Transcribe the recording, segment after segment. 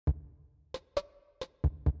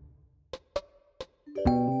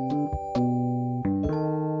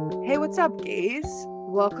What's up, gays?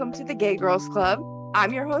 Welcome to the Gay Girls Club.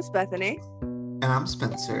 I'm your host, Bethany. And I'm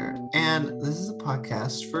Spencer. And this is a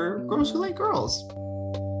podcast for girls who like girls.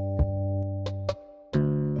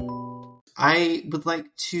 I would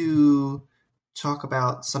like to talk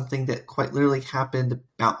about something that quite literally happened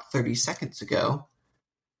about 30 seconds ago.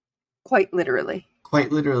 Quite literally.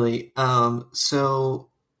 Quite literally. So,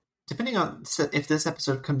 depending on if this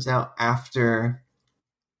episode comes out after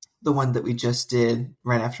the one that we just did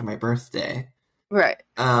right after my birthday. Right.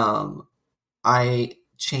 I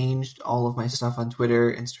changed all of my stuff on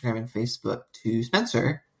Twitter, Instagram, and Facebook to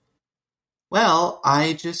Spencer. Well,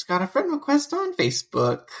 I just got a friend request on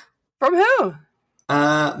Facebook. From who?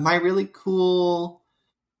 My really cool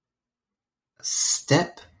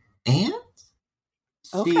step aunt.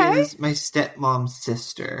 Okay. She is my stepmom's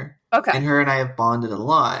sister. Okay. And her and I have bonded a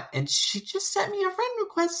lot. And she just sent me a friend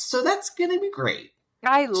request, so that's gonna be great.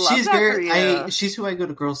 I love that for you. She's who I go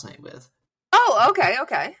to girls' night with. Oh,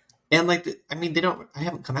 okay. And I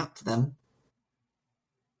haven't come out to them.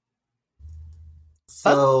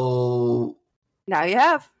 So now you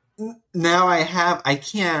have. Now I have. I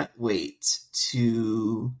can't wait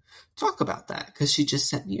to talk about that because she just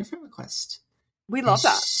sent me a friend request. We love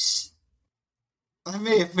that. I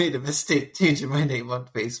may have made a mistake changing my name on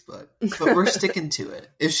Facebook, but we're sticking to it.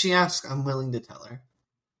 If she asks, I'm willing to tell her.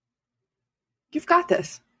 You've got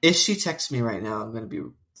this. If she texts me right now, I'm going to be...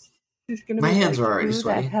 My hands are already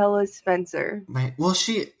sweaty. Who the hell is Spencer? Well,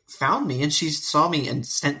 she found me, and she saw me and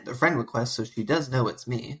sent the friend request, so she does know it's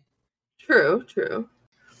me. True.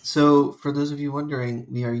 So, for those of you wondering,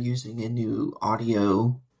 we are using a new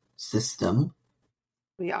audio system.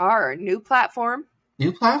 We are. New platform.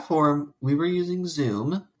 We were using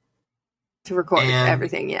Zoom. To record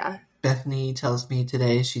everything, yeah. Bethany tells me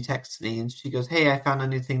today, she texts me, and she goes, hey, I found a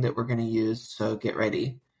new thing that we're going to use, so get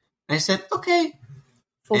ready. And I said, okay.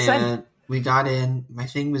 Full send. And we got in. My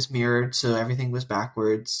thing was mirrored, so everything was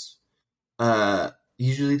backwards.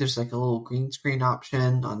 Usually there's like a little green screen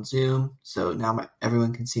option on Zoom, so now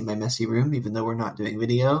everyone can see my messy room, even though we're not doing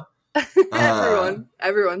video. Everyone.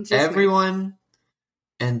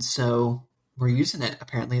 And so we're using it.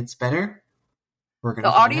 Apparently it's better. We're gonna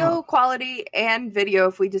the audio quality and video,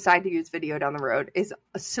 if we decide to use video down the road, is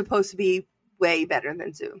supposed to be way better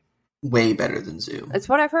than Zoom. Way better than Zoom. That's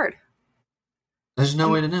what I've heard. There's no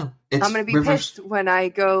way to know. I'm going to be pissed when I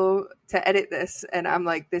go to edit this and I'm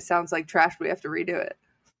like, this sounds like trash. We have to redo it.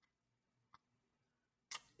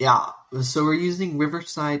 Yeah. So we're using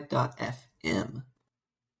riverside.fm.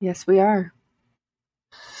 Yes, we are.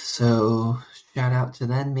 So shout out to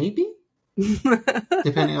them, maybe?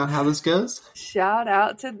 Depending on how this goes. Shout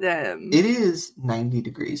out to them. It is 90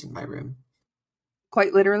 degrees in my room.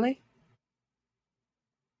 Quite literally?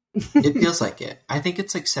 It feels like it. I think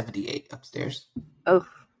it's like 78 upstairs. Oh,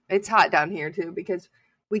 it's hot down here too because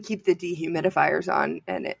we keep the dehumidifiers on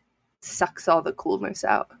and it sucks all the coolness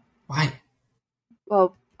out. Why?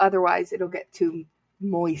 Well, otherwise it'll get too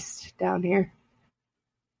moist down here.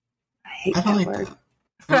 I hate that word.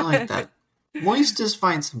 I don't like that. Moist is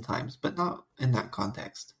fine sometimes, but not in that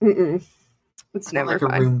context. It's never like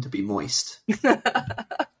fine. A room to be moist.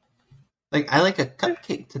 I like a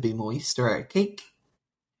cupcake to be moist or a cake.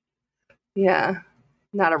 Yeah,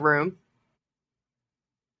 not a room.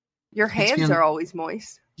 Your hands are always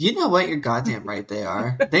moist. You know what? You're goddamn right they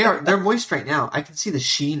are. They're moist right now. I can see the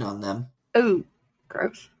sheen on them. Ooh,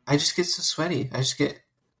 gross. I just get so sweaty. Just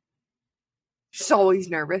always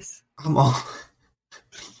nervous.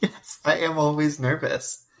 Yes, I am always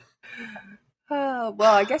nervous. Well,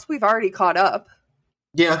 I guess we've already caught up.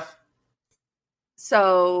 Yeah.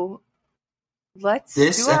 So, let's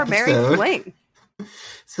do our Merry Fling.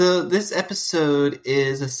 So, this episode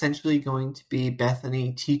is essentially going to be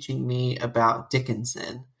Bethany teaching me about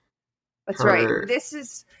Dickinson. That's right. This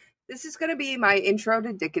is going to be my intro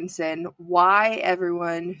to Dickinson, why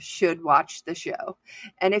everyone should watch the show.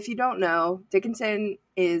 And if you don't know, Dickinson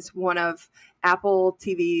is one of Apple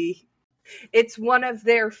TV. It's one of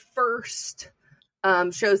their first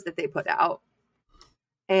shows that they put out.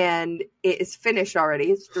 And it is finished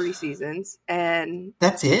already. It's 3 seasons. And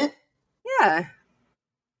that's it? Yeah.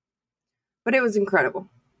 But it was incredible.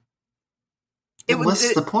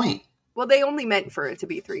 What's the point? Well, they only meant for it to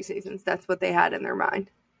be 3 seasons. That's what they had in their mind.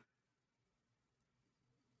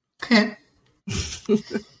 Okay.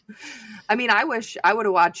 I mean, I wish I would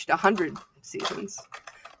have watched 100 seasons.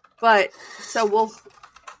 But, so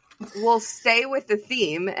we'll stay with the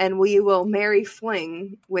theme, and we will marry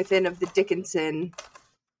fling within the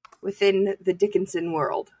Dickinson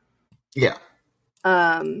world. Yeah.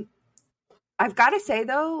 I've got to say,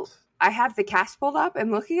 though, I have the cast pulled up.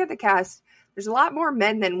 I'm looking at the cast. There's a lot more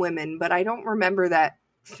men than women, but I don't remember that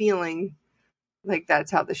feeling like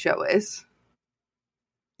that's how the show is.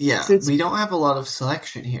 Yeah, we don't have a lot of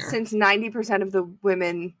selection here. Since 90% of the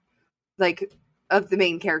women, like, of the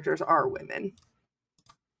main characters are women.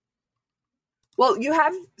 Well, you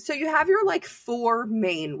have your, like, 4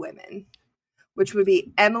 main women, which would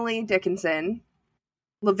be Emily Dickinson,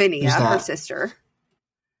 Lavinia, her sister.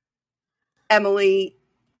 Emily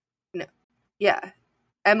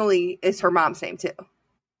is her mom's name, too.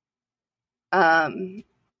 And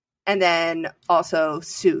then also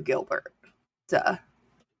Sue Gilbert. Duh.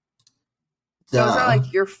 Those are,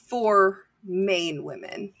 like, your 4 main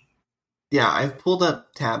women. Yeah, I've pulled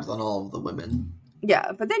up tabs on all of the women.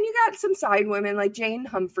 Yeah, but then you got some side women, like Jane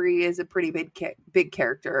Humphrey is a pretty big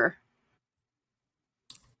character.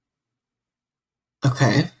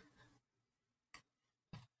 Okay.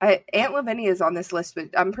 Aunt Lavinia is on this list, but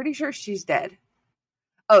I'm pretty sure she's dead.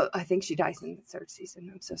 Oh, I think she dies in the 3rd season.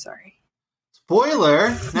 I'm so sorry.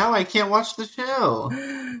 Spoiler! Now I can't watch the show.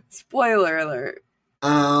 Spoiler alert.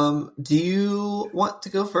 Do you want to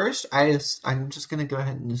go first? I'm just going to go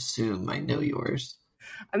ahead and assume I know yours.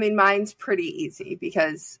 I mean, mine's pretty easy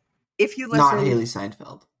because if you listen... Not Haley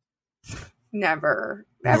Steinfeld. Never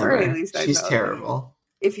Haley Steinfeld. She's terrible.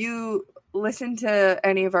 If you listen to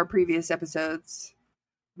any of our previous episodes,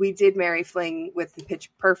 we did Mary Fling with the Pitch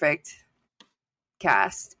Perfect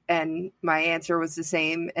cast, and my answer was the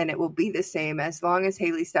same, and it will be the same as long as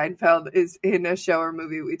Haley Steinfeld is in a show or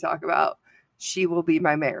movie we talk about. She will be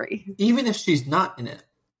my Mary. Even if she's not in it.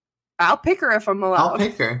 I'll pick her if I'm allowed. I'll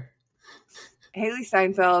pick her. Haley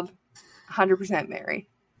Steinfeld, 100% Mary.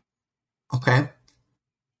 Okay.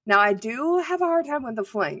 Now, I do have a hard time with the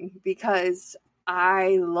fling because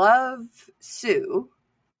I love Sue,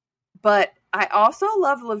 but I also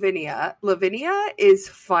love Lavinia. Lavinia is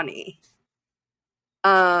funny.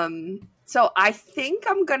 So I think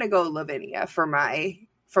I'm going to go Lavinia for my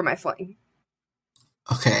fling.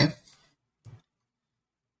 Okay.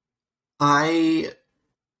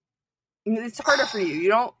 It's harder for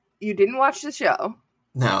you. You didn't watch the show.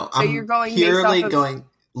 No, so you're going purely going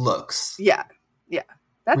looks. Yeah.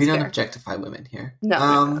 That's we don't fair. Objectify women here.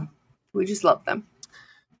 No. We just love them.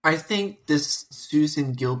 I think this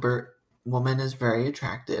Susan Gilbert woman is very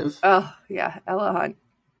attractive. Oh yeah, Ella Hunt.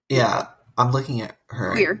 Yeah, I'm looking at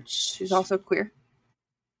her. Queer. She's also queer.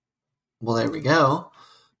 Well, there we go.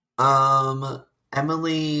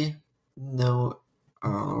 Emily. No.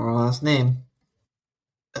 Her last name.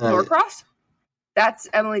 Norcross? That's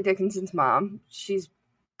Emily Dickinson's mom. She's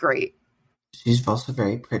great. She's also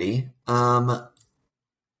very pretty.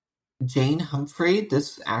 Jane Humphrey,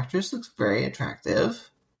 this actress looks very attractive.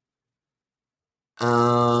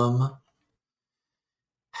 I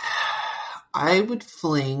would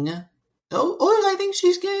fling... Oh, I think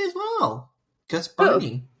she's gay as well. Gus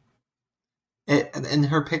Barney. In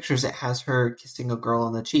her pictures, it has her kissing a girl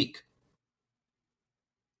on the cheek.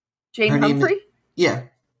 Jane Humphrey? Yeah.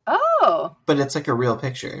 Oh. But it's like a real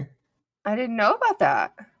picture. I didn't know about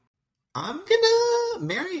that. I'm gonna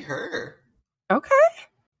marry her. Okay.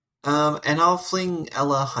 And I'll fling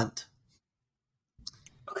Ella Hunt.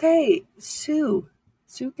 Okay, Sue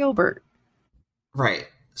Gilbert. Right,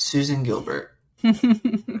 Susan Gilbert.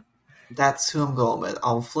 That's who I'm going with.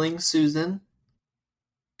 I'll fling Susan,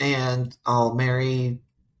 and I'll marry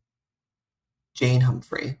Jane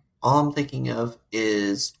Humphrey. All I'm thinking of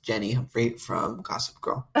is Jenny Humphrey from Gossip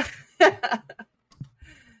Girl.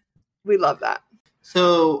 We love that.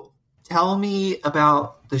 So, tell me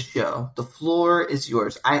about the show. The floor is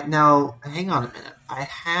yours. Now, hang on a minute. I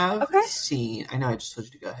have seen... I know I just told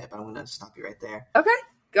you to go ahead, but I'm going to stop you right there. Okay,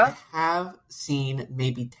 go. I have seen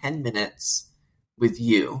maybe 10 minutes with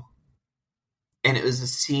you. And it was a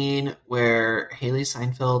scene where Haley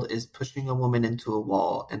Steinfeld is pushing a woman into a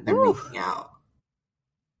wall and they're making out.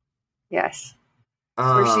 Yes.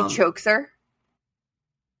 Where she chokes her?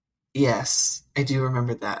 Yes, I do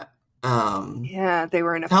remember that. Yeah, they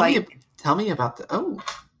were in a fight. Tell me about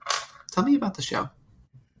the show.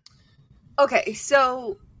 Okay,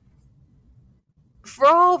 so for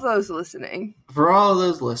all those listening,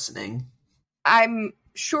 I'm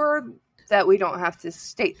sure that we don't have to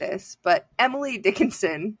state this, but Emily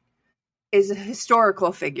Dickinson is a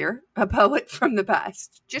historical figure, a poet from the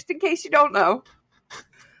past. Just in case you don't know.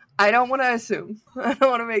 I don't want to assume. I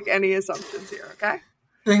don't want to make any assumptions here, okay?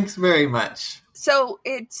 Thanks very much. So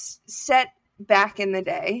it's set back in the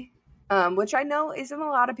day, which I know isn't a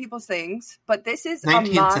lot of people's things, but this is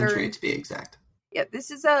 19th century to be exact. Yeah,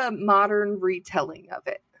 this is a modern retelling of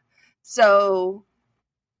it. So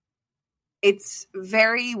it's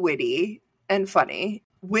very witty and funny.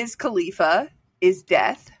 Wiz Khalifa is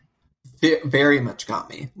death. very much got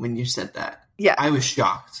me when you said that. Yeah. I was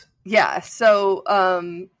shocked. Yeah. So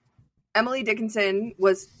Emily Dickinson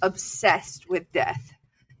was obsessed with death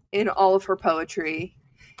in all of her poetry.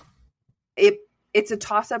 It's a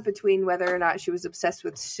toss-up between whether or not she was obsessed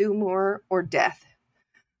with Sue more or death.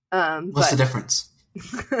 What's the difference?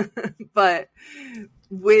 But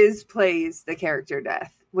Wiz plays the character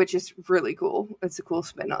Death, which is really cool. It's a cool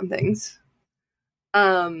spin on things.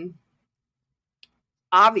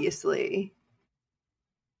 Obviously,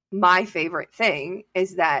 my favorite thing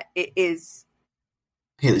is that it is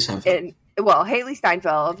Haley Steinfeld. Haley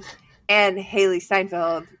Steinfeld and Haley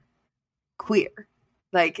Steinfeld queer.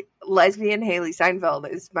 Like, lesbian Haley Steinfeld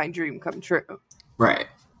is my dream come true. Right.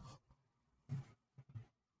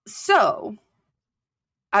 So,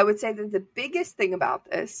 I would say that the biggest thing about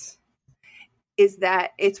this is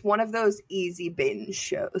that it's one of those easy binge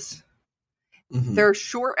shows. Mm-hmm. They're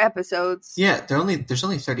short episodes. Yeah, there's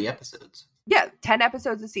only 30 episodes. Yeah, 10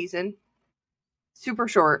 episodes a season. Super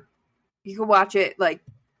short. You can watch it, like,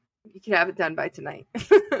 you can have it done by tonight.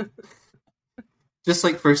 Just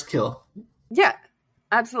like First Kill. Yeah,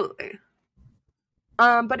 absolutely.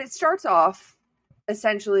 But it starts off,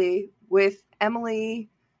 essentially, with Emily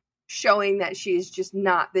showing that she is just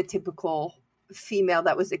not the typical female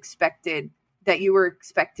that you were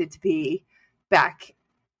expected to be back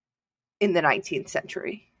in the 19th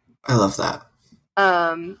century. I love that.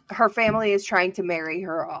 Her family is trying to marry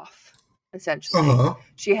her off, essentially. Uh-huh.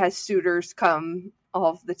 She has suitors come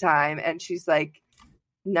all the time, and she's like,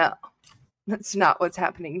 no, that's not what's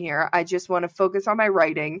happening here. I just want to focus on my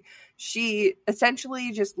writing. She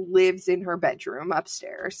essentially just lives in her bedroom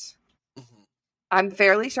upstairs. Mm-hmm. I'm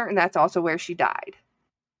fairly certain that's also where she died.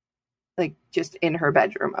 Like, just in her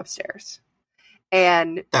bedroom upstairs.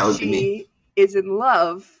 And she is in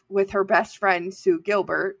love with her best friend, Sue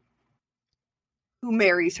Gilbert, who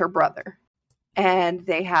marries her brother. And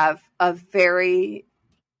they have a very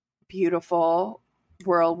beautiful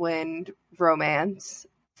whirlwind romance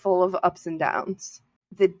full of ups and downs.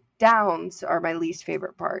 The downs are my least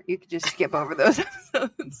favorite part. You could just skip over those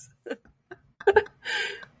episodes.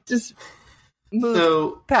 Just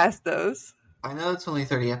move past those. I know it's only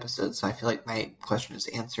 30 episodes, so I feel like my question is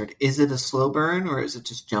answered. Is it a slow burn, or is it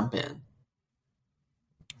just jump in?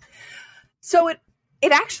 So it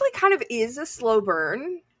actually kind of is a slow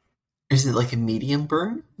burn. Is it like a medium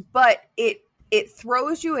burn? But it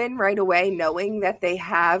throws you in right away knowing that they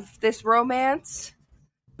have this romance,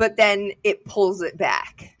 but then it pulls it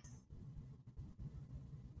back.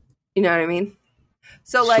 You know what I mean?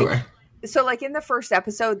 So like in the first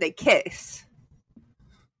episode they kiss.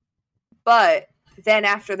 But then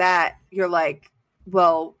after that you're like,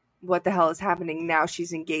 well, what the hell is happening now?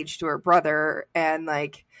 She's engaged to her brother, and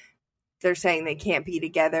like they're saying they can't be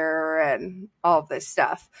together and all of this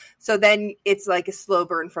stuff. So then it's like a slow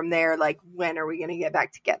burn from there. Like, when are we going to get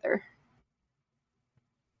back together?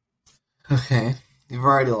 Okay. You've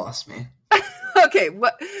already lost me. Okay.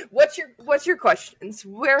 What's your questions?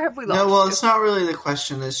 Where have we lost you? No, well, it's not really the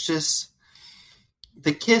question. It's just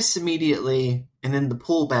the kiss immediately and then the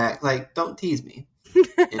pullback. Like, don't tease me.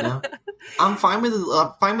 You know? I'm fine with a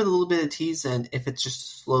little bit of teasing if it's just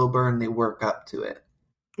a slow burn, they work up to it.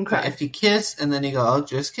 Okay. But if you kiss and then you go, oh,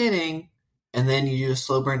 just kidding, and then you do a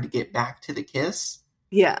slow burn to get back to the kiss.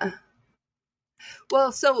 Yeah.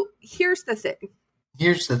 Well, so here's the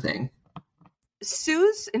thing.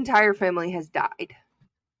 Sue's entire family has died.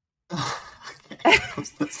 Okay.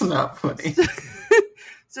 That's not funny.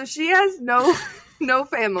 So she has no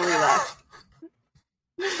family left.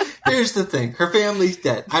 Here's the thing. Her family's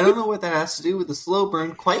dead. I don't know what that has to do with the slow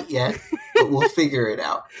burn quite yet, but we'll figure it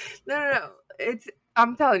out. No.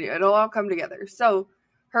 I'm telling you, it'll all come together. So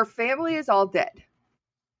her family is all dead.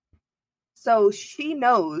 So she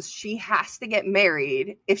knows she has to get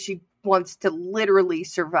married if she wants to literally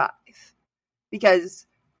survive. Because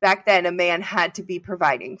back then, a man had to be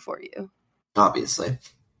providing for you. Obviously.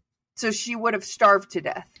 So she would have starved to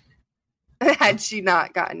death had she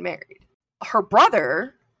not gotten married. Her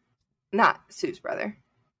brother, not Sue's brother.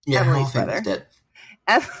 Yeah, Emily's brother. Dead.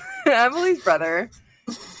 Emily's brother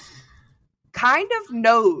kind of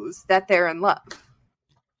knows that they're in love.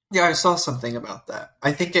 Yeah, I saw something about that.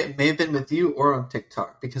 I think it may have been with you or on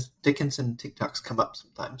TikTok, because Dickinson TikToks come up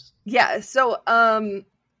sometimes. Yeah, so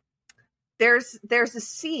there's a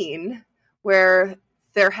scene where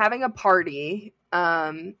they're having a party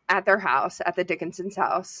at their house, at the Dickinson's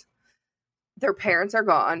house. Their parents are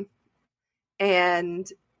gone, and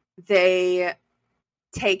they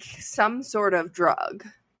take some sort of drug.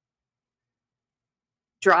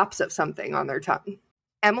 Drops of something on their tongue.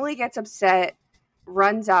 Emily gets upset,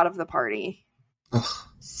 runs out of the party. Ugh.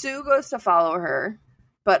 Sue goes to follow her,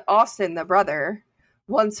 but Austin, the brother,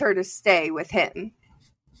 wants her to stay with him.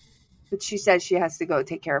 But she says she has to go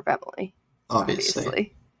take care of Emily.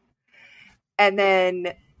 Obviously. And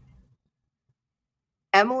then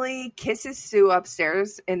Emily kisses Sue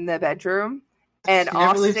upstairs in the bedroom, and she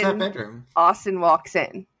never leaves that bedroom. Austin walks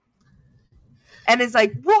in and is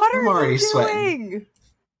like, "What are you doing?" Sweating.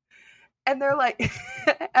 And they're like,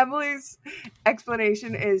 Emily's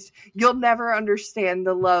explanation is, "You'll never understand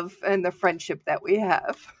the love and the friendship that we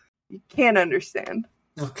have. You can't understand."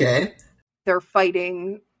 Okay. They're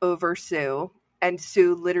fighting over Sue, and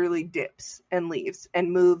Sue literally dips and leaves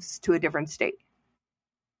and moves to a different state.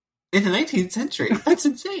 In the 19th century. That's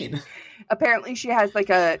insane. Apparently she has like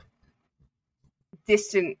a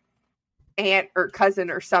distant aunt or cousin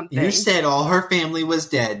or something. You said all her family was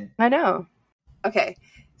dead. I know. Okay.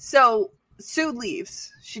 So Sue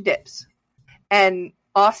leaves. She dips. And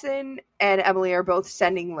Austin and Emily are both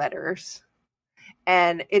sending letters.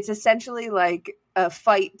 And it's essentially like a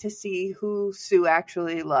fight to see who Sue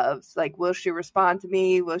actually loves. Like, will she respond to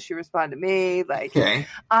me? Will she respond to me? Like, okay.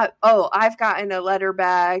 I've gotten a letter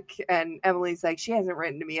back. And Emily's like, she hasn't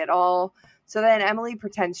written to me at all. So then Emily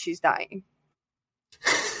pretends she's dying.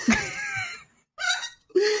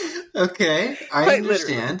 Okay. I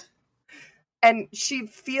understand. Literally. And she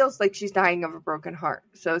feels like she's dying of a broken heart.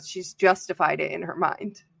 So she's justified it in her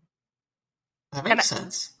mind. That makes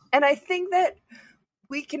sense. And I think that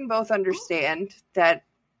we can both understand that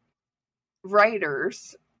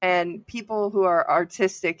writers and people who are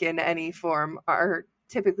artistic in any form are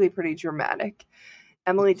typically pretty dramatic.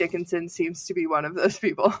 Emily Dickinson seems to be one of those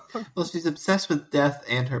people. Well, she's obsessed with death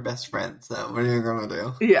and her best friend, so what are you going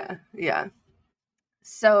to do? Yeah.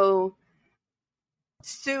 So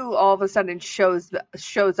Sue all of a sudden shows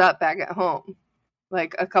up back at home,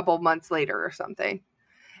 like a couple months later or something.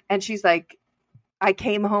 And she's like, "I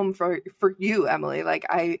came home for you, Emily. Like,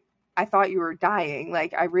 I thought you were dying.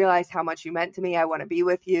 Like, I realized how much you meant to me. I want to be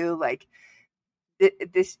with you. Like,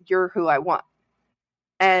 this, you're who I want."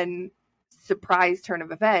 And surprise turn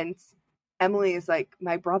of events, Emily is like,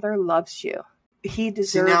 "My brother loves you. He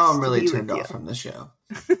deserves." See, now I'm really turned off from the show.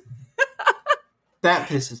 That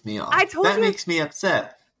pisses me off. That makes me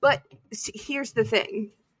upset. But see, here's the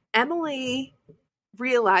thing. Emily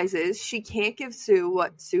realizes she can't give Sue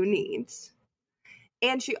what Sue needs.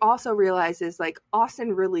 And she also realizes, like,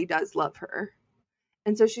 Austin really does love her.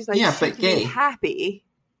 And so she's like, yeah, she but can gay. be happy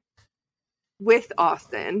with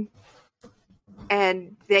Austin.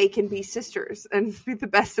 And they can be sisters and be the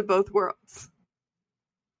best of both worlds.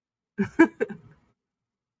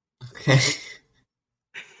 Okay.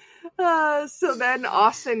 So then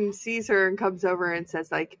Austin sees her and comes over and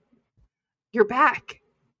says, like, "You're back.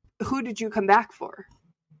 Who did you come back for?"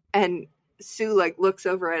 And Sue, like, looks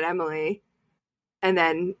over at Emily, and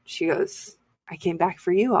then she goes, "I came back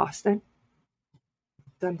for you, Austin."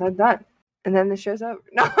 Dun, dun, dun. And then the show's over.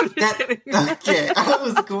 No, I'm just kidding. Okay, I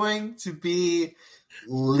was going to be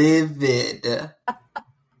livid.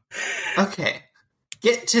 Okay,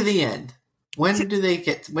 get to the end. When do they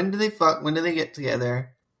fuck? When do they get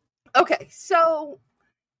together? Okay, so,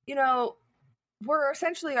 we're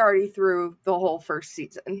essentially already through the whole first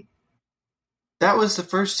season. That was the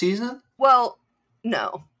first season? Well,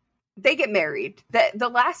 no. They get married. The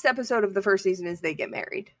last episode of the first season is they get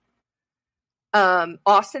married.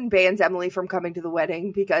 Austin bans Emily from coming to the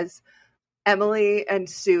wedding because Emily and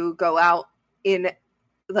Sue go out in,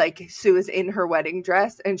 like, Sue is in her wedding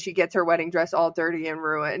dress, and she gets her wedding dress all dirty and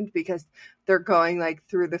ruined because they're going, like,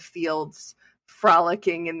 through the fields,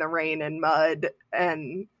 frolicking in the rain and mud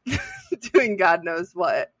and doing God knows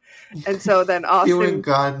what. And so then Austin doing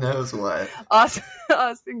God knows what.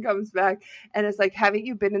 Austin comes back and is like, "Haven't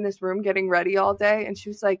you been in this room getting ready all day?" And she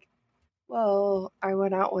was like, "Well, I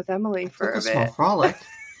went out with Emily for a bit." Small frolic.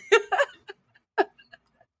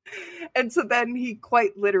 And so then he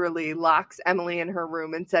quite literally locks Emily in her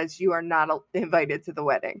room and says, "You are not invited to the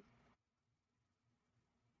wedding."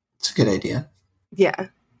 It's a good idea. Yeah.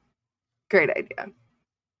 Great idea.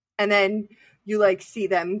 And then you, like, see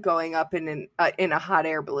them going up in a hot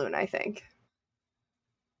air balloon, I think.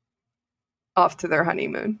 Off to their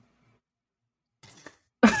honeymoon.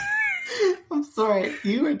 I'm sorry.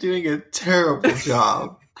 You are doing a terrible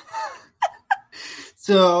job.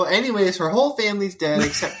 So, anyways, her whole family's dead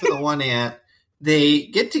except for the one aunt. They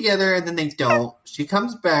get together and then they don't. She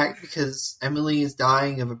comes back because Emily is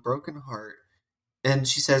dying of a broken heart. And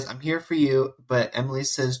she says, "I'm here for you." But Emily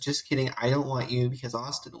says, "Just kidding. I don't want you because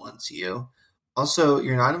Austin wants you. Also,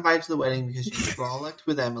 you're not invited to the wedding because you frolicked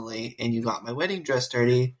with Emily and you got my wedding dress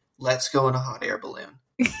dirty. Let's go in a hot air balloon."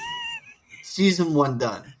 Season 1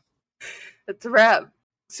 done. That's a wrap.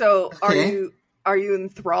 So Okay. are you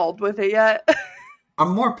enthralled with it yet?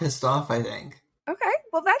 I'm more pissed off, I think. Okay,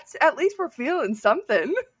 well that's at least we're feeling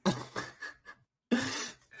something.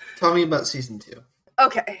 Tell me about season 2.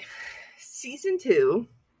 Okay. Season 2,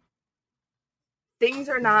 things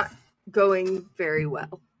are not going very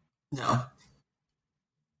well. No.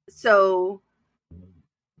 So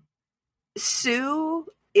Sue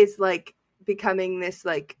is like becoming this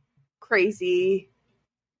like crazy,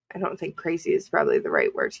 I don't think crazy is probably the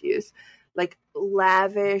right word to use, like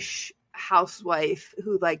lavish housewife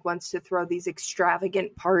who like wants to throw these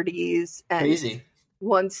extravagant parties and Crazy.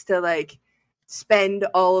 wants to like spend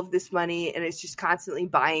all of this money and is just constantly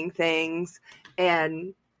buying things.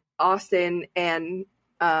 And Austin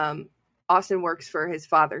works for his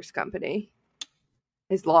father's company,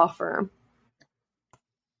 his law firm.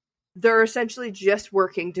 They're essentially just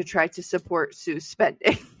working to try to support Sue's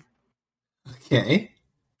spending. Okay.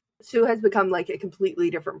 Sue has become like a completely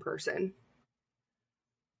different person.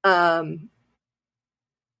 The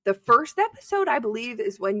first episode, I believe,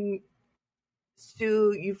 is when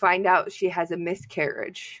Sue, you find out she has a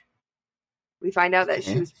miscarriage. We find out that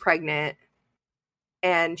she was pregnant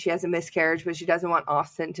and she has a miscarriage, but she doesn't want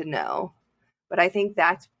Austin to know. But I think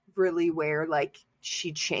that's really where like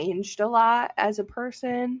she changed a lot as a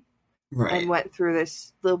person. Right. And went through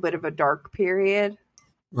this little bit of a dark period.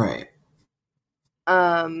 Right.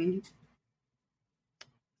 So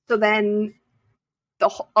then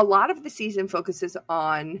a lot of the season focuses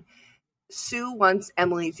on Sue wants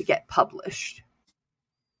Emily to get published.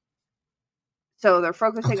 So they're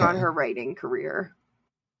focusing on her writing career.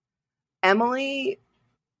 Emily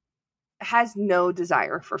has no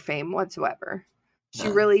desire for fame whatsoever. She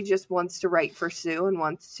really just wants to write for Sue and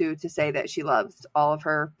wants Sue to say that she loves all of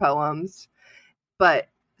her poems. But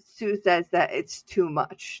Sue says that it's too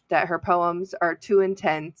much, that her poems are too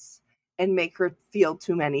intense and make her feel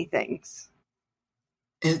too many things.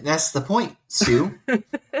 That's the point, Sue. You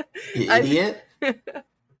idiot.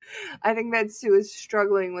 I think that Sue is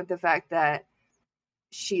struggling with the fact that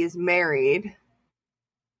she is married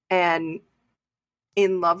and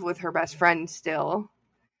in love with her best friend still.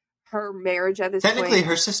 Her marriage at this point... Technically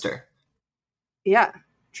her sister. Yeah,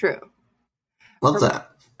 true. Love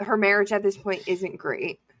that. Her marriage at this point isn't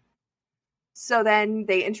great. So then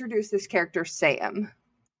they introduce this character, Sam,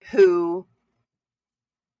 who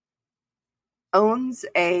owns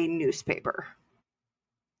a newspaper.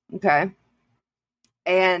 Okay.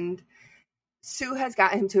 And Sue has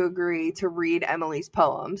got him to agree to read Emily's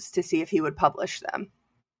poems to see if he would publish them.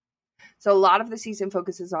 So a lot of the season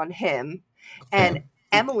focuses on him. And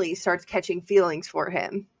Emily starts catching feelings for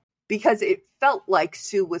him because it felt like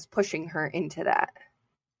Sue was pushing her into that.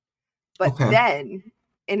 But then,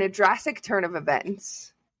 in a drastic turn of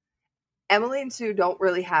events, Emily and Sue don't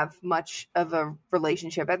really have much of a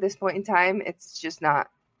relationship at this point in time. It's just not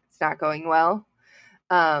going well.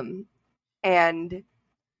 And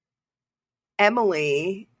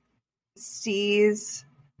Emily sees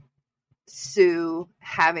Sue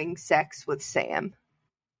having sex with Sam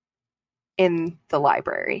in the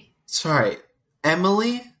library. Sorry.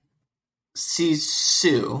 Emily sees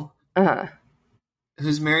Sue,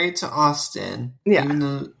 who's married to Austin, even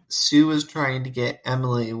though Sue was trying to get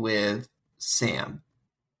Emily with Sam.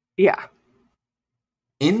 Yeah.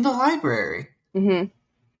 In the library. Mm-hmm.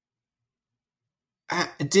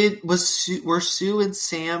 Were Sue and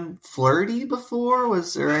Sam flirty before?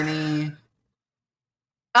 Was there any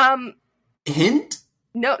hint?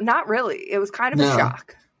 No, not really. It was kind of a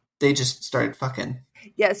shock. They just started fucking.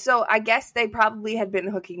 Yeah, so I guess they probably had been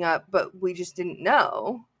hooking up, but we just didn't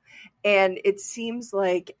know. And it seems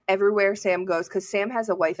like everywhere Sam goes, because Sam has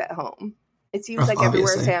a wife at home. It seems like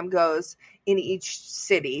everywhere Sam goes, in each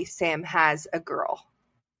city, Sam has a girl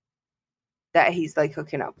that he's like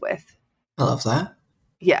hooking up with. I love that.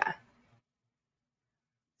 Yeah.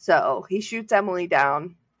 So he shoots Emily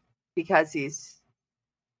down because he's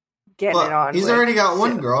getting it on. He's already got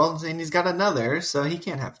one girl and he's got another, so he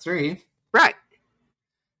can't have 3. Right.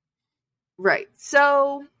 Right.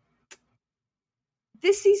 So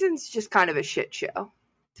this season's just kind of a shit show,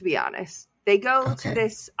 to be honest. They go to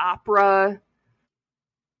this opera.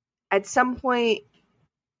 At some point,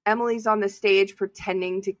 Emily's on the stage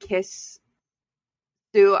pretending to kiss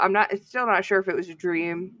Sue. I'm still not sure if it was a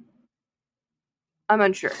dream. I'm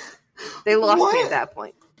unsure. They lost me at that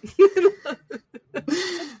point.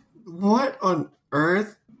 What on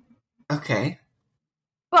earth? Okay.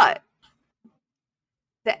 But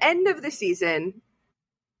the end of the season,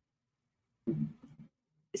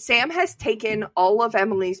 Sam has taken all of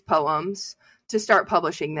Emily's poems to start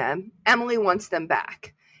publishing them. Emily wants them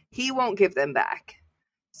back. He won't give them back.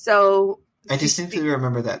 So I distinctly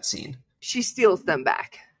remember that scene. She steals them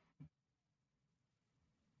back.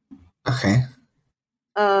 Okay.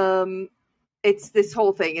 It's this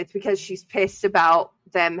whole thing. It's because she's pissed about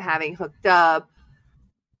them having hooked up.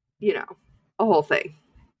 You know, a whole thing.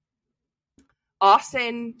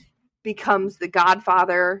 Austin becomes the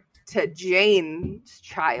godfather to Jane's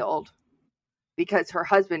child because her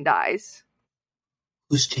husband dies.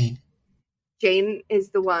 Who's Jane? Jane is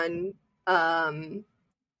the one. The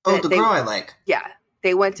girl I like. Yeah,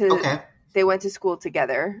 they went to school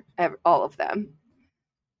together, all of them.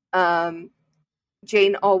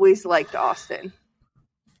 Jane always liked Austin.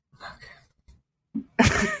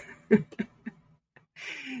 Okay.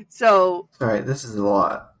 So. Sorry, this is a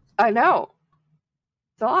lot. I know.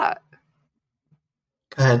 It's a lot.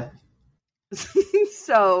 Go ahead.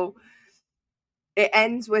 So it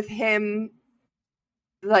ends with him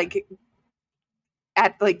like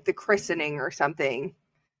at like the christening or something,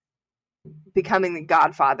 becoming the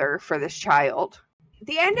godfather for this child.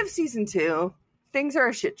 The end of season 2, things are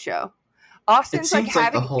a shit show. Austin's like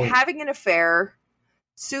having an affair.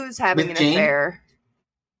 Sue's having an affair.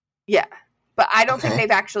 Yeah. But I don't think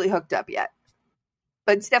they've actually hooked up yet.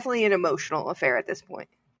 But it's definitely an emotional affair at this point.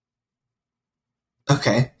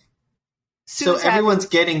 Okay. So everyone's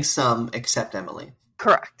getting some except Emily.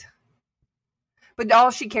 Correct. But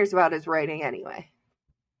all she cares about is writing anyway.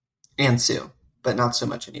 And Sue. But not so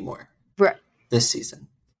much anymore. Right. This season.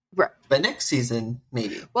 Right. But next season,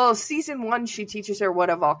 maybe. Well, season 1, she teaches her what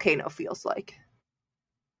a volcano feels like.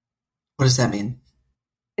 What does that mean?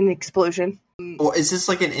 An explosion. Or is this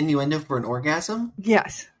like an innuendo for an orgasm?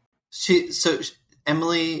 Yes.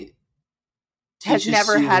 Emily has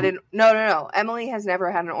never had an... No. Emily has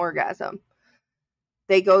never had an orgasm.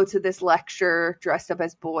 They go to this lecture dressed up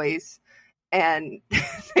as boys, and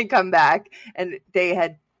they come back, and they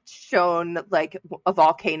had shown like a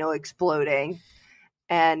volcano exploding.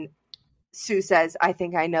 And Sue says, I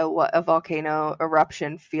think I know what a volcano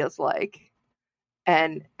eruption feels like.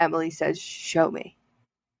 And Emily says, show me.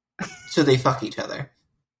 So they fuck each other.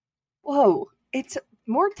 Whoa, it's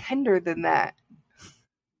more tender than that.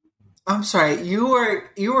 I'm sorry, you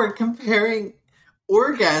were comparing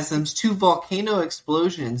orgasms to volcano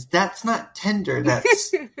explosions. That's not tender,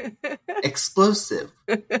 that's explosive.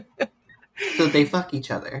 So they fuck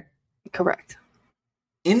each other. Correct.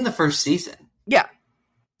 In the first season. Yeah.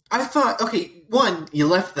 I thought, okay, 1, you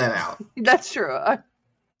left that out. That's true.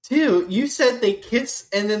 2, you said they kiss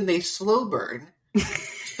and then they slow burn.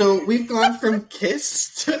 So we've gone from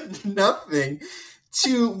kiss to nothing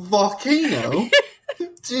to volcano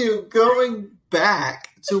to going back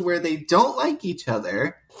to where they don't like each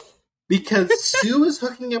other because Sue is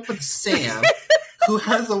hooking up with Sam, who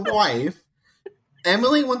has a wife.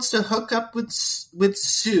 Emily wants to hook up with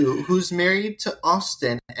Sue, who's married to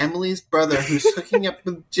Austin, Emily's brother, who's hooking up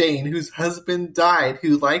with Jane, whose husband died,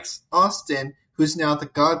 who likes Austin, who's now the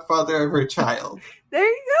godfather of her child. There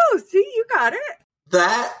you go. See, you got it.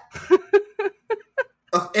 That.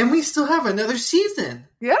 And we still have another season.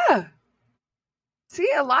 Yeah. See,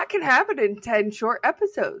 a lot can happen in 10 short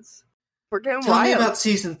episodes. We're getting Tell wild. me about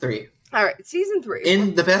season 3. All right, season 3.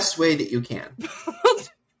 In the best way that you can.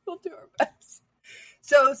 We'll do our best.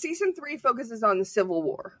 So season 3 focuses on the Civil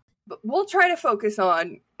War. But we'll try to focus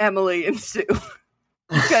on Emily and Sue.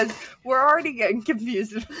 Because we're already getting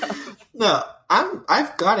confused enough. No,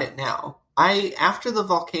 I've got it now. After the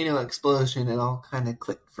volcano explosion, it all kind of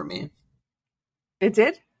clicked for me. It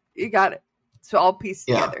did? You got it. So all pieced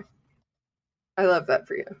together. I love that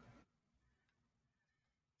for you.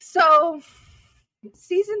 So,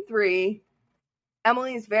 season 3,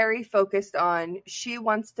 Emily is very focused on, she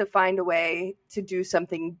wants to find a way to do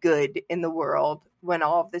something good in the world when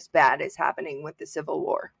all of this bad is happening with the Civil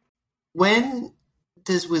War. When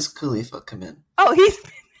does Wiz Khalifa come in? Oh, he's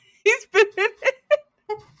been in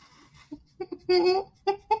it.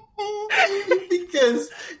 Because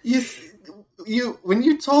you when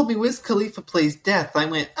you told me Wiz Khalifa plays Death, I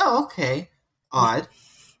went, oh, okay, odd.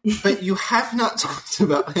 But you have not talked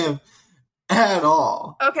about him at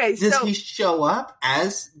all. Okay, does he show up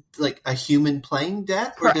as like a human playing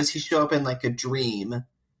Death, or does he show up in like a dream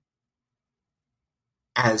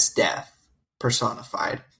as Death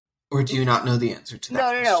personified? Or do you not know the answer to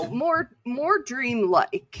that question? No. More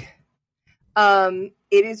dream-like.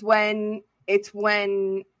 It's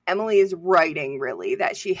when Emily is writing, really,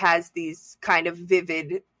 that she has these kind of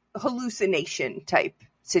vivid hallucination type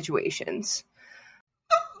situations.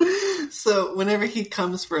 So whenever he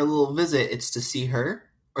comes for a little visit, it's to see her,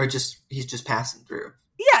 or he's just passing through?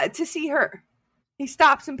 Yeah, to see her. He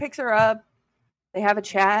stops and picks her up. They have a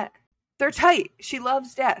chat. They're tight. She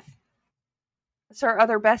loves Death. It's her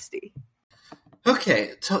other bestie.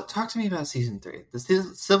 Okay, talk to me about season 3. The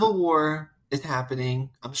Civil War is happening.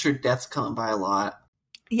 I'm sure death's coming by a lot.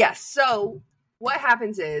 Yes. So what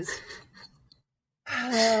happens is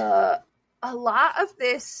a lot of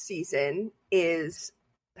this season is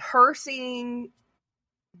her seeing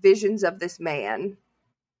visions of this man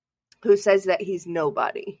who says that he's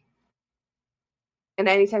nobody. And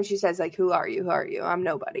anytime she says, like, who are you? Who are you? I'm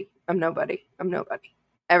nobody. I'm nobody. I'm nobody.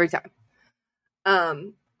 Every time.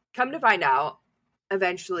 Come to find out,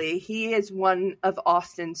 eventually, he is one of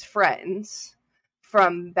Austin's friends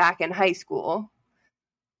from back in high school.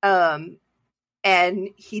 And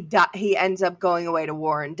he ends up going away to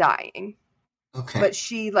war and dying. Okay. But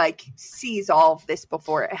she, like, sees all of this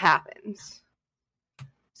before it happens.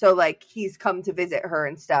 So, like, he's come to visit her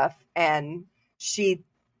and stuff, and she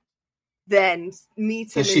then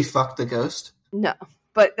meets him. Does she fuck the ghost? No.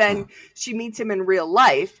 But then she meets him in real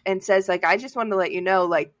life and says, like, I just wanted to let you know,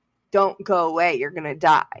 like, don't go away. You're going to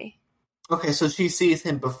die. Okay, so she sees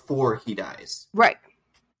him before he dies. Right.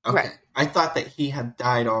 Okay. Right. I thought that he had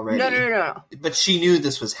died already. No. But she knew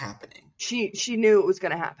this was happening. She knew it was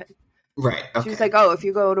going to happen. Right. Okay. She was like, oh, if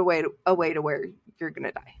you go away to where, you're going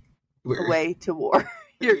to die. Where? Away to war.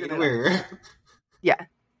 You're going to die. Yeah.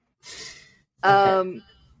 Okay.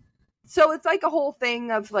 So it's like a whole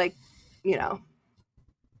thing of, like, you know,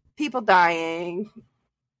 people dying.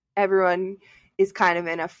 Everyone is kind of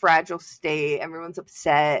in a fragile state. Everyone's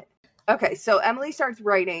upset. Okay, so Emily starts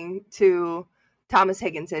writing to Thomas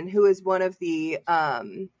Higginson, who is one of the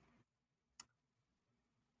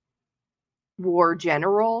war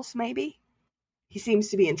generals, maybe? He seems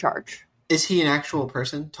to be in charge. Is he an actual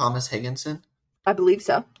person, Thomas Higginson? I believe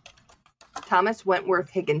so. Thomas Wentworth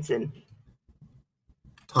Higginson.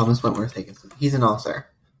 Thomas Wentworth Higginson. He's an author.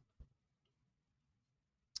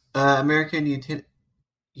 American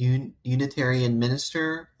Unitarian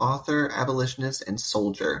minister, author, abolitionist, and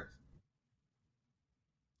soldier.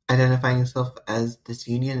 Identifying himself as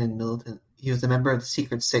disunion and militant, he was a member of the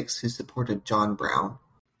Secret Six who supported John Brown.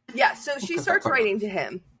 Yeah, so she starts writing to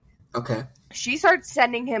him. Okay. She starts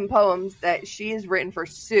sending him poems that she has written for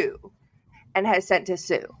Sue and has sent to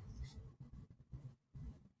Sue.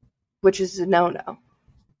 Which is a no-no.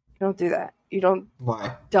 You don't do that. You don't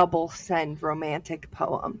double send romantic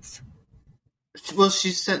poems. Well,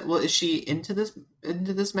 is she into this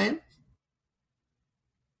man?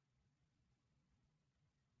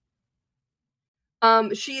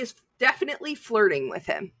 She is definitely flirting with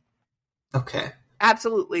him. Okay.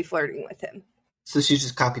 Absolutely flirting with him. So she's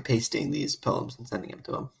just copy-pasting these poems and sending them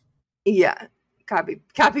to him. Yeah.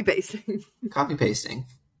 Copy-pasting. Copy-pasting.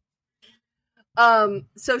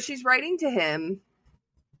 So she's writing to him.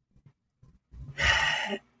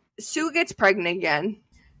 Sue gets pregnant again.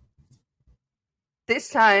 This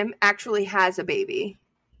time actually has a baby.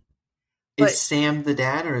 Is Sam the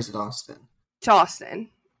dad or is it Austin? It's Austin.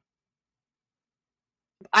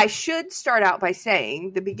 I should start out by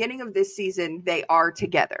saying the beginning of this season, they are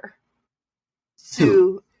together.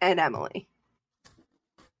 Sue and Emily.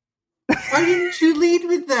 Why didn't you lead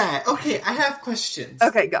with that? Okay, I have questions.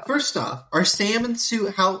 Okay, go. First off, are Sam and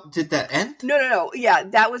Sue, how did that end? No. Yeah,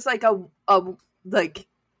 that was like a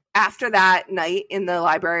after that night in the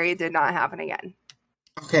library, it did not happen again.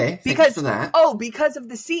 Okay, thanks for that. Because of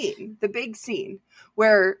the scene, the big scene,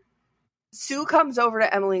 where Sue comes over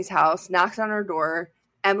to Emily's house, knocks on her door.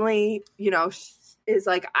 Emily, is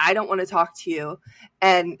like, I don't want to talk to you.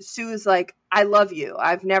 And Sue is like, I love you.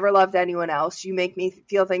 I've never loved anyone else. You make me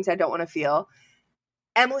feel things I don't want to feel.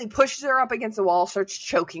 Emily pushes her up against the wall, starts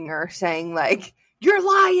choking her, saying, like, you're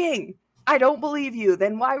lying. I don't believe you.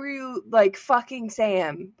 Then why were you, like, fucking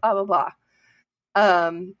Sam? Blah, blah, blah.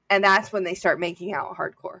 And that's when they start making out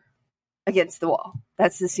hardcore against the wall.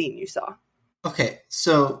 That's the scene you saw. Okay,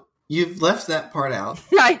 so you've left that part out.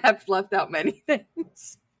 I have left out many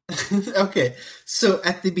things. Okay, so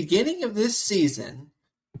at the beginning of this season,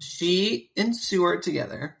 she and Sue are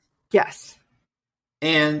together. Yes.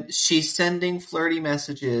 And she's sending flirty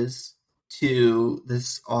messages to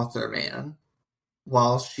this author man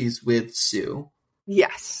while she's with Sue.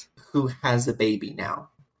 Yes. Who has a baby now.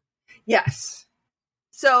 Yes.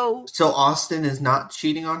 So Austin is not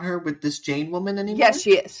cheating on her with this Jane woman anymore? Yes,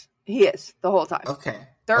 she is. He is the whole time. Okay.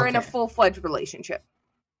 They're in a full-fledged relationship.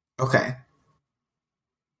 Okay.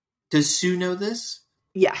 Does Sue know this?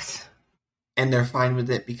 Yes. And they're fine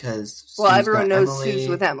with it because Sue's everyone knows Emily. Sue's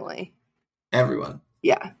with Emily. Everyone.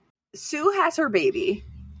 Yeah. Sue has her baby.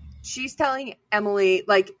 She's telling Emily,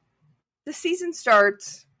 like, the season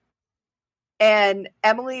starts and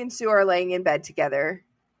Emily and Sue are laying in bed together.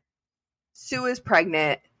 Sue is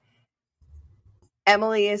pregnant.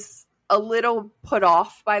 Emily is a little put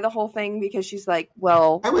off by the whole thing because she's like,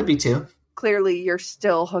 well, I would be too. Clearly you're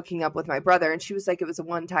still hooking up with my brother. And she was like, it was a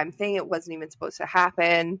one-time thing. It wasn't even supposed to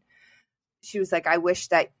happen. She was like, I wish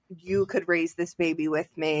that you could raise this baby with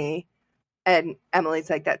me. And Emily's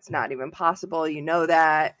like, that's not even possible. You know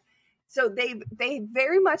that. So they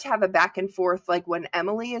very much have a back and forth. Like when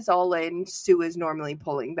Emily is all in, Sue is normally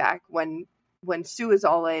pulling back. When Sue is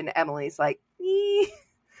all in, Emily's like, ee.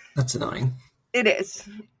 That's annoying. It is.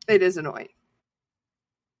 It is annoying.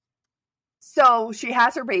 So she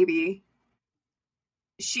has her baby.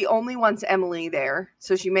 She only wants Emily there.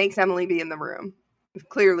 So she makes Emily be in the room.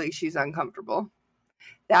 Clearly she's uncomfortable.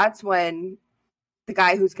 That's when the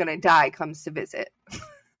guy who's going to die comes to visit.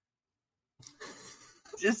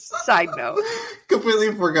 Just side note.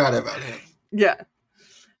 Completely forgot about him. Yeah.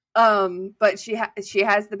 But she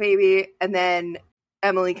has the baby, and then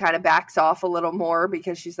Emily kind of backs off a little more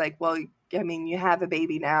because she's like, well, I mean, you have a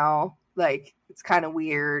baby now. Like, it's kind of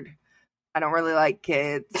weird. I don't really like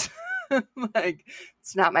kids. Like,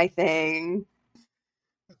 it's not my thing.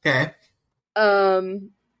 Okay.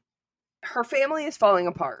 Her family is falling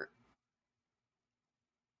apart.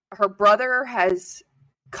 Her brother has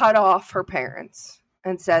cut off her parents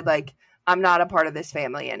and said, like, I'm not a part of this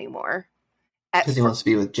family anymore. Because he wants to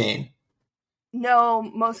be with Jane. No,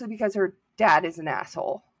 mostly because her dad is an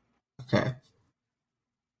asshole. Okay.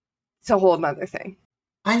 It's a whole nother thing.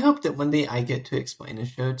 I hope that one day I get to explain a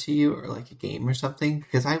show to you or like a game or something,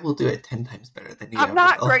 because I will do it 10 times better than you. I'm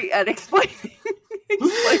not great at explaining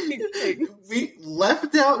things. We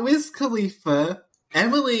left out Wiz Khalifa.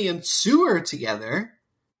 Emily and Sue are together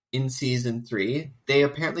in season 3. They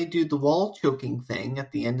apparently do the wall choking thing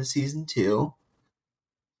at the end of season 2.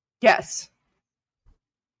 Yes.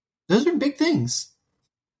 Those are big things.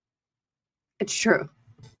 It's true.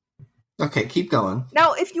 Okay, keep going.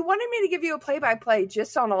 Now, if you wanted me to give you a play-by-play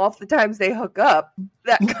just on all of the times they hook up,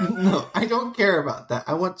 that no, I don't care about that.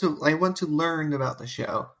 I want to learn about the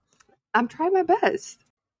show. I'm trying my best.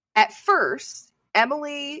 At first,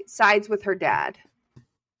 Emily sides with her dad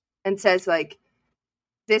and says, like,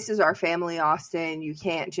 this is our family, Austin. You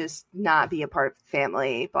can't just not be a part of the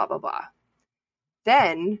family, blah, blah, blah.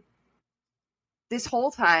 Then, this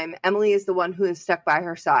whole time, Emily is the one who is stuck by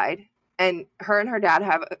her side, and her dad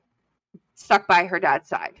have stuck by her dad's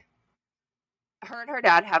side. Her and her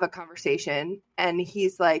dad have a conversation, and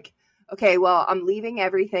he's like, okay, well, I'm leaving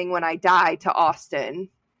everything when I die to Austin,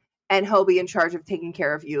 and he'll be in charge of taking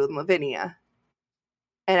care of you and Lavinia.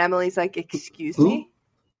 And Emily's like, excuse me?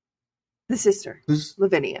 The sister. Who's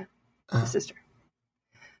Lavinia. The sister.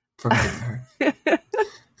 Forget her.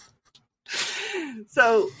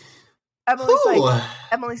 So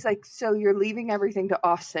Emily's like, so you're leaving everything to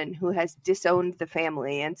Austin, who has disowned the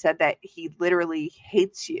family and said that he literally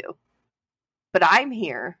hates you. But I'm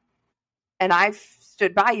here, and I've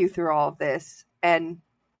stood by you through all of this, and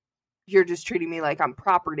you're just treating me like I'm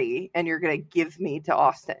property, and you're going to give me to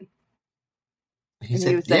Austin. He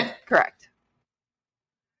was like, correct.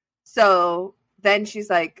 So then she's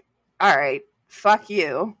like, all right, fuck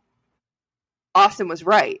you. Austin was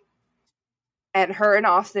right. And her and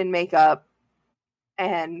Austin make up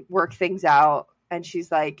and work things out. And she's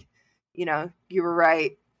like, you know, you were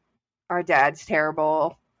right. Our dad's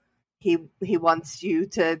terrible. He wants you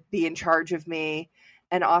to be in charge of me.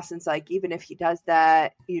 And Austin's like, even if he does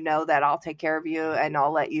that, you know that I'll take care of you and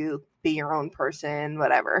I'll let you be your own person,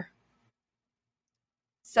 whatever.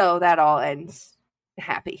 So that all ends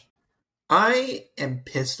happy. I am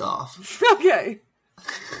pissed off. Okay.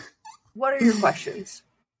 What are your questions?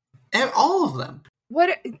 And all of them. Go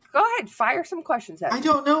ahead, fire some questions at me. I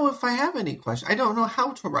don't know if I have any questions. I don't know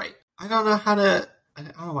how to write. I don't know how to... I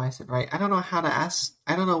don't know why I said right. I don't know how to ask...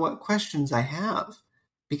 I don't know what questions I have.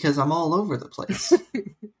 Because I'm all over the place.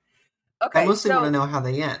 Okay, I mostly want to know how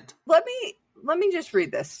they end. Let me just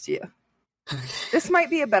read this to you. Okay. This might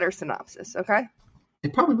be a better synopsis, okay?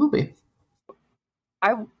 It probably will be.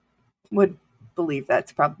 I would believe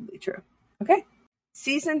that's probably true. Okay?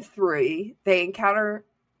 Season 3, they encounter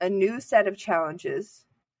a new set of challenges.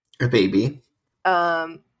 A baby.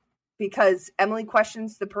 Because Emily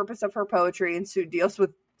questions the purpose of her poetry and Sue deals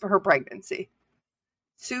with her pregnancy.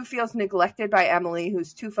 Sue feels neglected by Emily,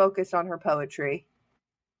 who's too focused on her poetry.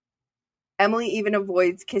 Emily even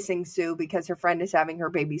avoids kissing Sue because her friend is having her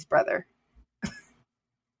baby's brother.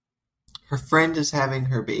 Her friend is having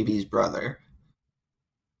her baby's brother.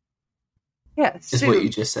 Yeah, is what you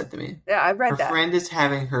just said to me. Yeah, I read that. Her friend is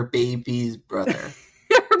having her baby's brother.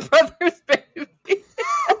 Her brother's baby.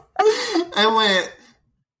 I went,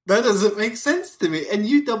 that doesn't make sense to me. And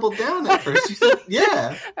you doubled down at first. You said,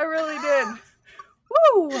 yeah. I really did.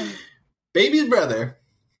 Woo! Baby's brother.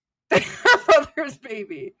 Her brother's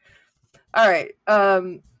baby. All right.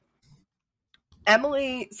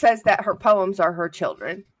 Emily says that her poems are her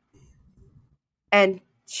children. And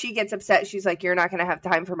she gets upset. She's like, you're not going to have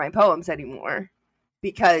time for my poems anymore.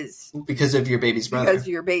 Because of your baby's brother. Because of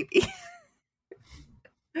your baby.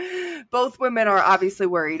 Both women are obviously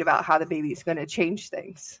worried about how the baby's going to change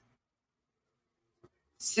things.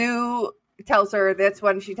 Sue tells her, that's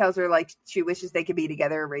when she tells her, like, she wishes they could be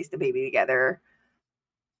together, raise the baby together.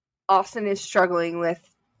 Austin is struggling with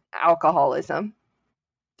alcoholism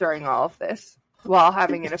during all of this while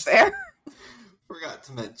having an affair. Forgot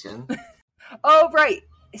to mention. Oh, right.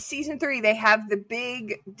 Season 3, they have the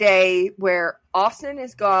big day where Austin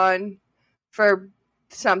is gone for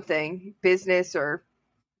something, business or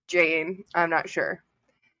Jane, I'm not sure.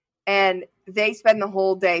 And they spend the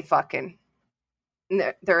whole day fucking.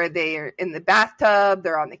 They're in the bathtub,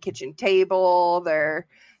 they're on the kitchen table, they're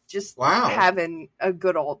just having a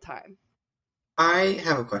good old time. I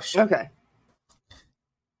have a question. Okay.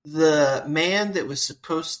 The man that was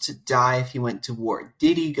supposed to die if he went to war,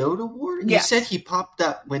 did he go to war? Yes. You said he popped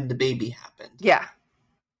up when the baby happened. Yeah.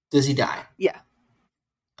 Does he die? Yeah.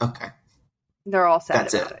 Okay. They're all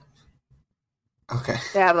sad about it. Okay.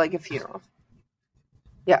 They have like a funeral.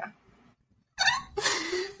 Yeah.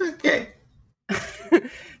 Okay.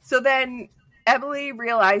 So then Emily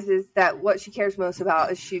realizes that what she cares most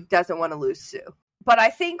about is she doesn't want to lose Sue. But I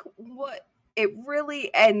think what it really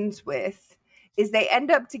ends with is they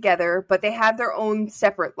end up together, but they have their own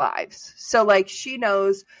separate lives. So, like, she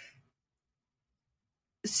knows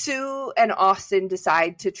Sue and Austin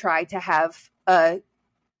decide to try to have a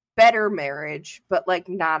better marriage, but, like,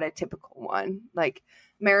 not a typical one. Like,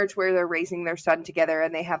 marriage where they're raising their son together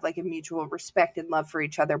and they have, like, a mutual respect and love for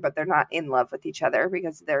each other, but they're not in love with each other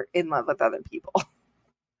because they're in love with other people.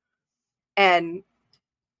 And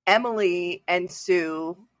Emily and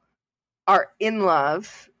Sue are in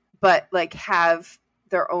love, but, like, have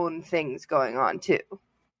their own things going on, too.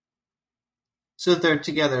 So they're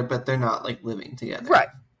together, but they're not, like, living together. Right.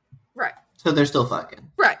 Right. So they're still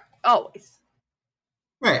fucking. Right. Always.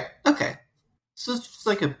 Right. Okay. So it's just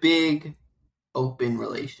like a big, open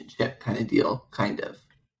relationship kind of deal, kind of.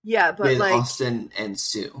 Yeah, but, with like... Austin and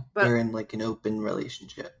Sue. They're in, like, an open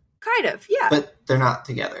relationship. Kind of, yeah. But they're not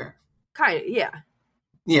together. Kind of, yeah.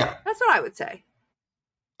 Yeah. That's what I would say.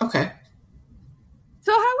 Okay.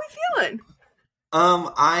 So how are we feeling?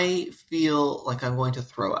 I feel like I'm going to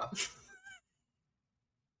throw up.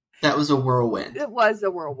 That was a whirlwind. It was a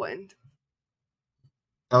whirlwind.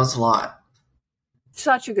 That was a lot.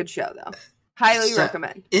 Such a good show, though. Highly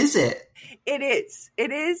recommend. Is it? It is.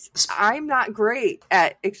 It is. I'm not great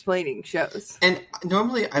at explaining shows. And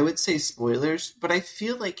normally I would say spoilers, but I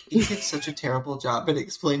feel like you did such a terrible job at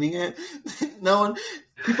explaining it.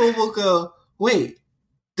 People will go, wait,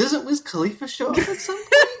 doesn't Wiz Khalifa show up at some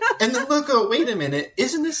point? And then they'll go, wait a minute,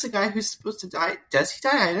 isn't this the guy who's supposed to die? Does he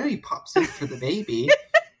die? I know he pops in for the baby.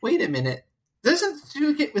 Wait a minute. Doesn't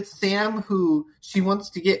Sue get with Sam, who she wants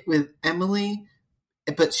to get with Emily,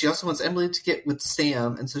 but she also wants Emily to get with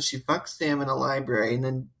Sam, and so she fucks Sam in a library, and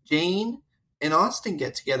then Jane and Austin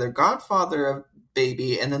get together, godfather of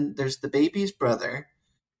baby, and then there's the baby's brother,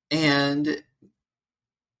 and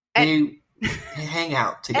they hang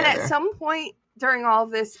out together. And at some point during all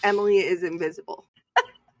of this, Emily is invisible.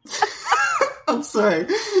 I'm sorry.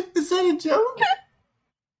 Is that a joke?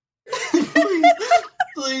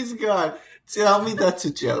 Please, God, tell me that's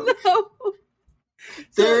a joke. No.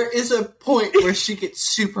 There is a point where she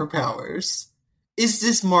gets superpowers. Is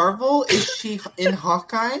this Marvel? Is she in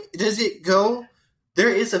Hawkeye? Does it go? There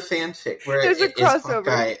is a fanfic where there's it a crossover. Is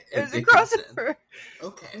Hawkeye there's a Dickinson. crossover.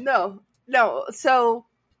 Okay. No. So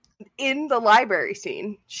in the library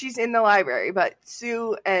scene, she's in the library, but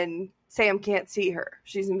Sue and Sam can't see her.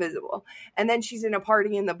 She's invisible. And then she's in a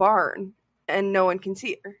party in the barn, and no one can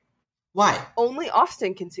see her. Why? Only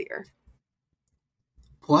Austin can see her.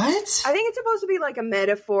 What? I think it's supposed to be like a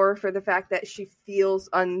metaphor for the fact that she feels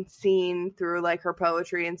unseen through like her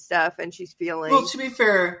poetry and stuff, and she's feeling... Well, to be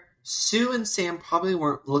fair, Sue and Sam probably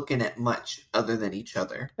weren't looking at much other than each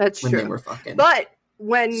other. That's when true. They were fucking. But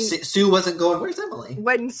when... Sue wasn't going, where's Emily?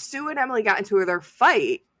 When Sue and Emily got into their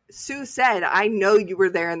fight, Sue said, I know you were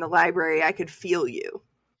there in the library. I could feel you.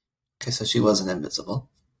 Okay, so she wasn't invisible.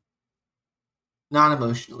 Not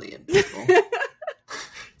emotionally invisible.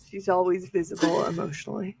 She's always visible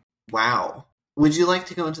emotionally. Wow. Would you like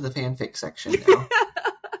to go into the fanfic section now?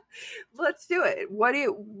 Let's do it. What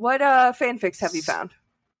fanfics have you found?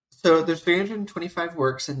 So there's 325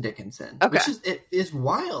 works in Dickinson. Okay. It is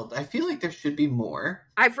wild. I feel like there should be more.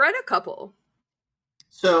 I've read a couple.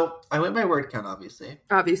 So I went by word count, obviously.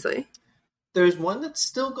 Obviously. There's one that's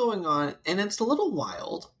still going on, and it's a little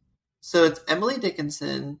wild. So it's Emily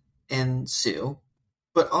Dickinson and Sue,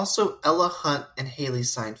 but also Ella Hunt and Haley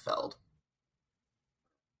Seinfeld.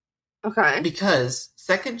 Okay. Because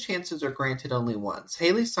second chances are granted only once.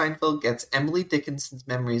 Haley Seinfeld gets Emily Dickinson's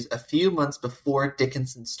memories a few months before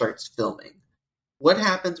Dickinson starts filming. What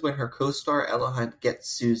happens when her co-star Ella Hunt gets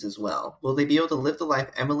Sue's as well? Will they be able to live the life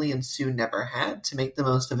Emily and Sue never had to make the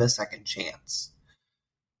most of a second chance?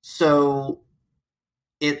 So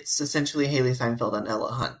it's essentially Haley Seinfeld and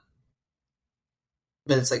Ella Hunt.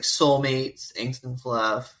 But it's like soulmates, angst and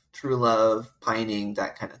fluff, true love, pining,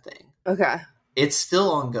 that kind of thing. Okay. It's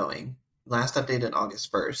still ongoing. Last updated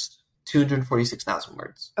August 1st. 246,000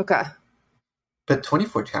 words. Okay. But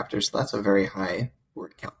 24 chapters, so that's a very high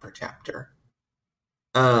word count per chapter.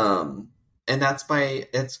 And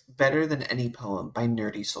it's better than any poem by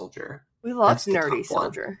Nerdy Soldier. We love Nerdy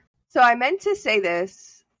Soldier. So I meant to say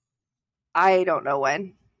this, I don't know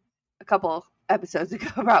when, a couple episodes ago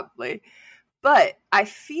probably, but I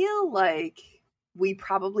feel like we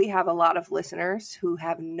probably have a lot of listeners who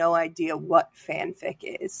have no idea what fanfic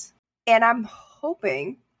is. And I'm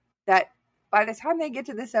hoping that by the time they get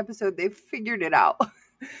to this episode, they've figured it out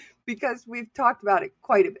because we've talked about it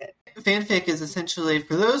quite a bit. Fanfic is essentially,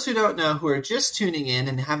 for those who don't know, who are just tuning in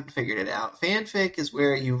and haven't figured it out, fanfic is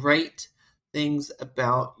where you write things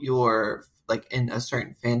about your, like in a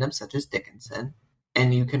certain fandom, such as Dickinson,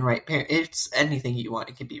 and you can write, it's anything you want.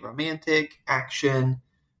 It can be romantic, action,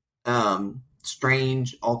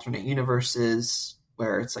 strange, alternate universes,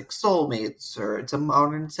 where it's like soulmates, or it's a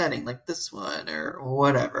modern setting like this one, or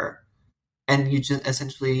whatever. And you just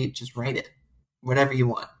essentially just write it, whatever you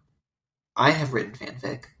want. I have written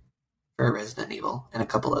fanfic for Resident Evil and a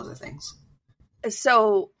couple other things.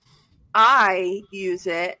 So I use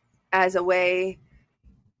it as a way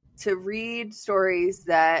to read stories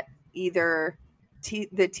that either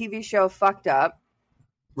the TV show fucked up,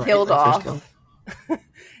 killed off,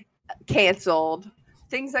 canceled,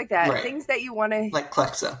 things like that. Right. Things that you want to... Like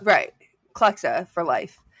Klexa. Right. Klexa for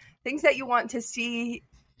life. Things that you want to see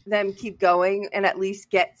them keep going and at least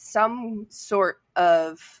get some sort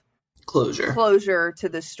of closure to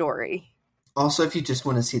the story. Also, if you just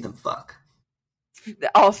want to see them fuck.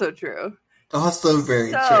 Also true. Also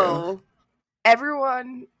very true. So,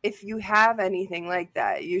 everyone, if you have anything like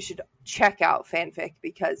that, you should check out fanfic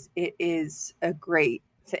because it is a great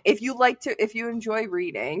thing. If you enjoy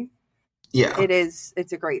reading, yeah,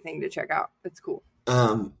 it's a great thing to check out. It's cool.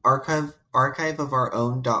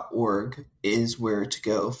 Archiveofourown.org is where to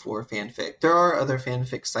go for fanfic. There are other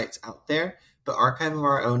fanfic sites out there, but Archive of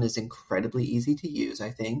Our Own is incredibly easy to use,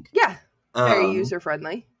 I think. Yeah. Very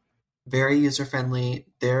user-friendly. Very user-friendly.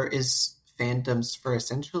 There is fandoms for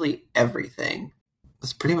essentially everything.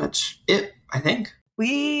 That's pretty much it, I think.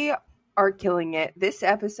 We are killing it. This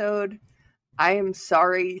episode, I am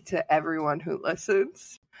sorry to everyone who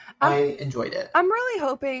listens. I enjoyed it. I'm really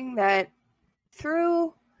hoping that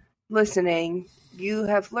through listening, you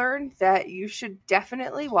have learned that you should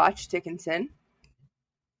definitely watch Dickinson.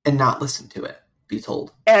 And not listen to it, be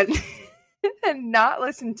told. And not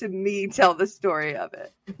listen to me tell the story of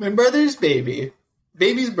it. My brother's baby.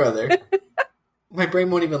 Baby's brother. My brain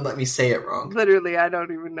won't even let me say it wrong. Literally, I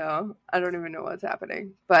don't even know. I don't even know what's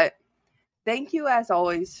happening. But thank you, as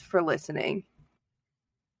always, for listening.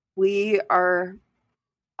 We are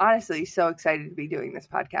honestly so excited to be doing this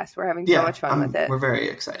podcast. We're having so much fun with it. We're very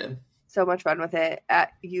excited. So much fun with it.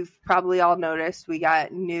 You've probably all noticed we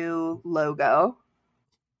got new logo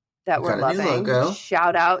that we're loving. New logo.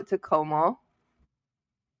 Shout out to Como.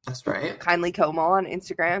 That's right. Kindly Como on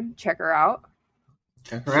Instagram. Check her out.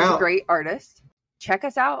 She's a great artist. Check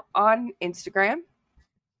us out on Instagram.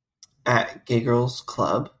 At Gay Girls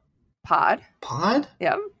Club. Pod?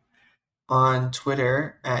 Yep. On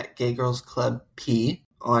Twitter at Gay Girls Club P.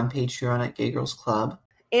 On Patreon at Gay Girls Club.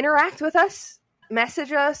 Interact with us.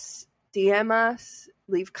 Message us. DM us.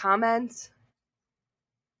 Leave comments.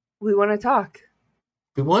 We want to talk.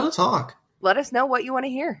 Let us know what you want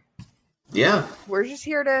to hear. Yeah. We're just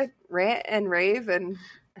here to rant and rave and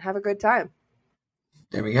have a good time.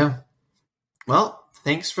 There we go. Well,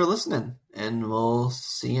 thanks for listening, and we'll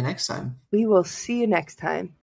see you next time. We will see you next time.